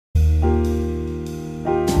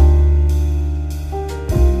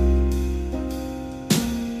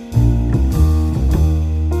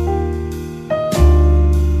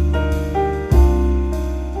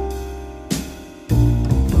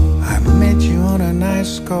high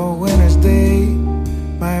school winter's day,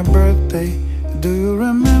 my birthday, do you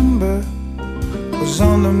remember? Was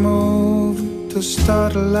on the move to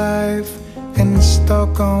start a life in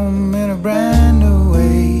Stockholm in a brand new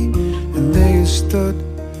way. And there you stood,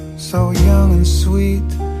 so young and sweet.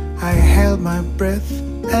 I held my breath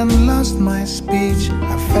and lost my speech.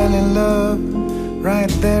 I fell in love right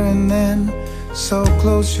there and then. So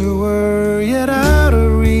close you were, yet out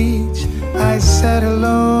of reach. I said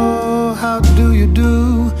hello, how do you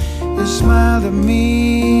do? You smiled at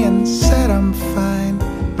me and said I'm fine.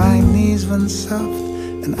 My knees went soft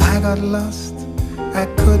and I got lost. I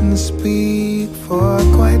couldn't speak for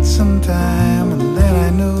quite some time. And then I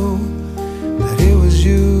knew that it was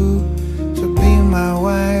you, to be my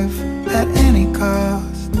wife at any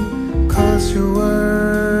cost. 'Cause you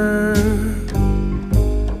were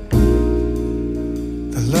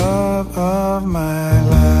the love of my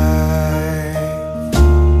life.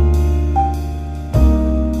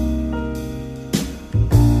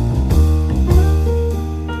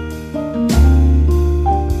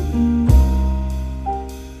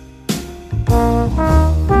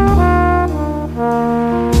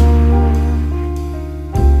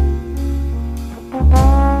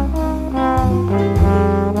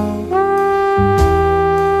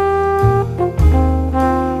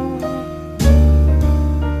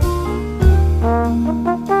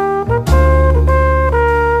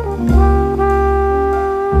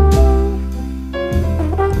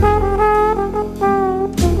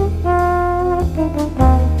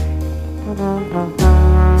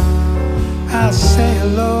 I say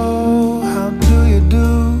hello, how do you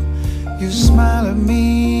do? You smile at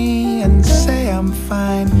me and say I'm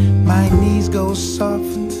fine. My knees go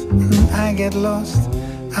soft and I get lost.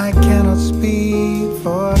 I cannot speak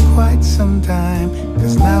for quite some time.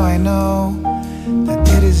 'Cause now I know that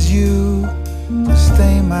it is you to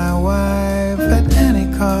stay my wife.